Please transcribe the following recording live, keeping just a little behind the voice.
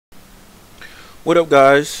What up,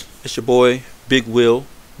 guys? It's your boy Big Will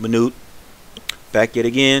Minute, back yet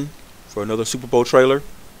again for another Super Bowl trailer.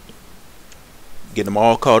 Getting them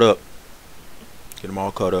all caught up.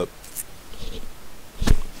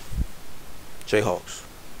 Jayhawks.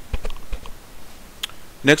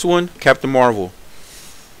 Next one, Captain Marvel.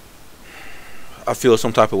 I feel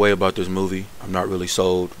some type of way about this movie. I'm not really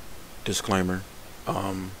sold. Disclaimer.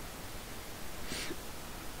 I'll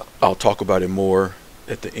talk about it more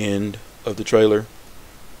at the end of the trailer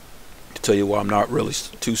to tell you why I'm not really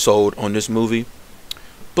too sold on this movie.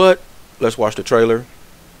 But let's watch the trailer,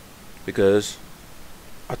 because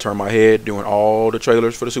I turned my head doing all the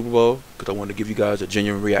trailers for the Super Bowl because I wanted to give you guys a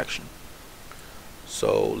genuine reaction.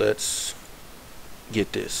 So let's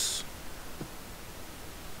get this.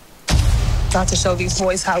 About to show these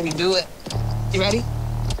boys how we do it. You ready?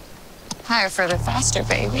 Higher, further, faster,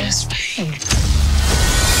 baby. Yes, babe.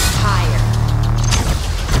 Higher.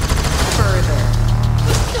 Further.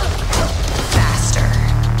 Faster.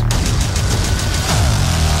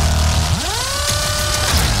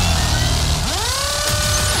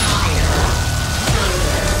 Higher.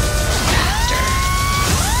 Further. Faster.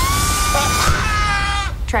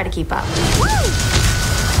 Try to keep up.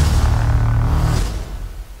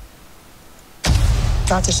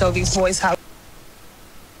 About to show these boys how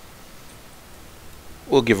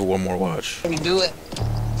We'll give it one more watch. we do it.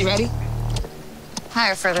 You ready?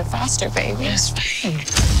 Higher, further, faster, baby. Yes, babe.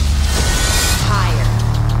 Higher.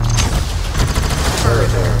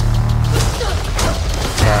 Further.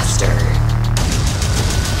 Faster.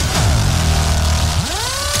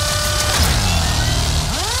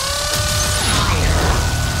 Higher.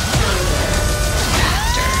 Further.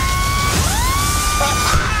 Faster.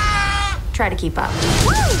 Try to keep up.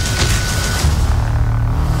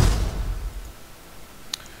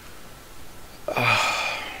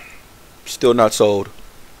 Still not sold.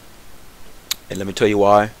 And let me tell you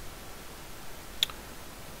why.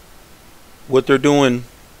 What they're doing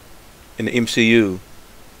in the MCU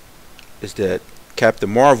is that Captain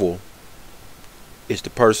Marvel is the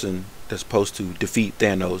person that's supposed to defeat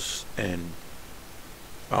Thanos, and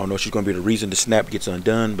I don't know if she's going to be the reason the snap gets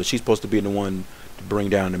undone, but she's supposed to be the one to bring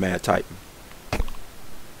down the Mad Titan.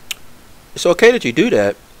 It's okay that you do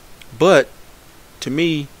that, but to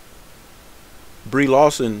me, Brie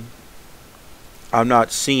Larson, I'm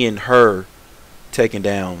not seeing her taking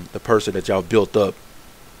down the person that y'all built up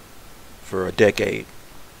for a decade.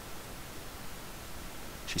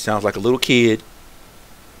 She sounds like a little kid.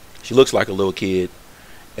 She looks like a little kid.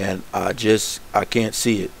 And I can't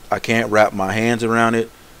see it. I can't wrap my hands around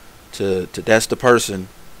it to that's the person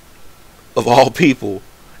of all people.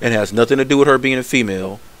 And it has nothing to do with her being a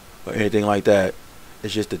female or anything like that.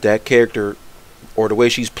 It's just that character, or the way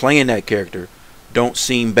she's playing that character, don't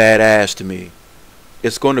seem badass to me.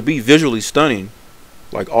 It's going to be visually stunning,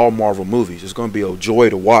 like all Marvel movies. It's going to be a joy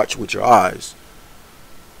to watch with your eyes.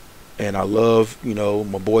 And I love,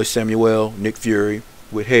 my boy Samuel, Nick Fury,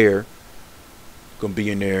 with hair. Going to be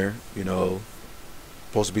in there,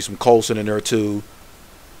 Supposed to be some Coulson in there too.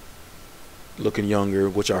 Looking younger,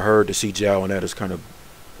 which I heard the CGI on that is kind of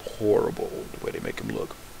horrible, the way they make him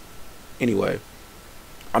look. Anyway,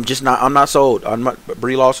 I'm not sold.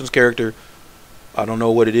 Brie Larson's character, I don't know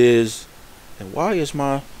what it is. And why is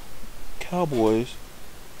my Cowboys?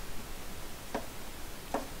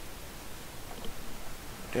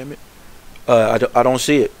 Damn it! I don't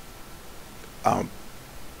see it. I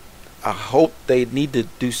hope they need to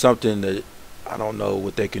do something that I don't know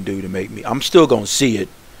what they can do to make me. I'm still gonna see it,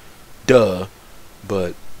 duh.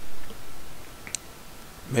 But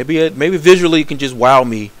maybe visually it can just wow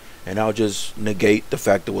me, and I'll just negate the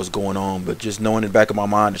fact of what's going on. But just knowing in the back of my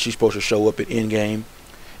mind that she's supposed to show up at Endgame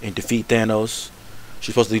and defeat Thanos.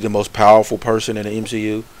 She's supposed to be the most powerful person in the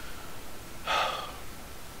MCU.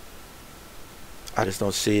 I just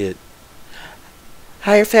don't see it.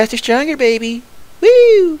 Higher, faster, stronger, baby.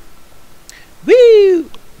 Woo! Woo!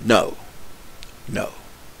 No. No.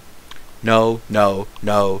 No, no,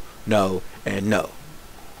 no, no, and no.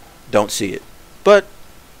 Don't see it. But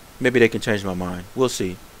maybe they can change my mind. We'll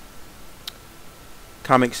see.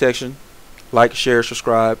 Comment section. Like, share,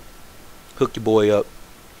 subscribe. Hook your boy up.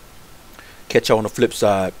 Catch you on the flip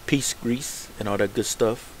side. Peace, grease, and all that good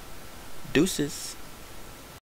stuff. Deuces.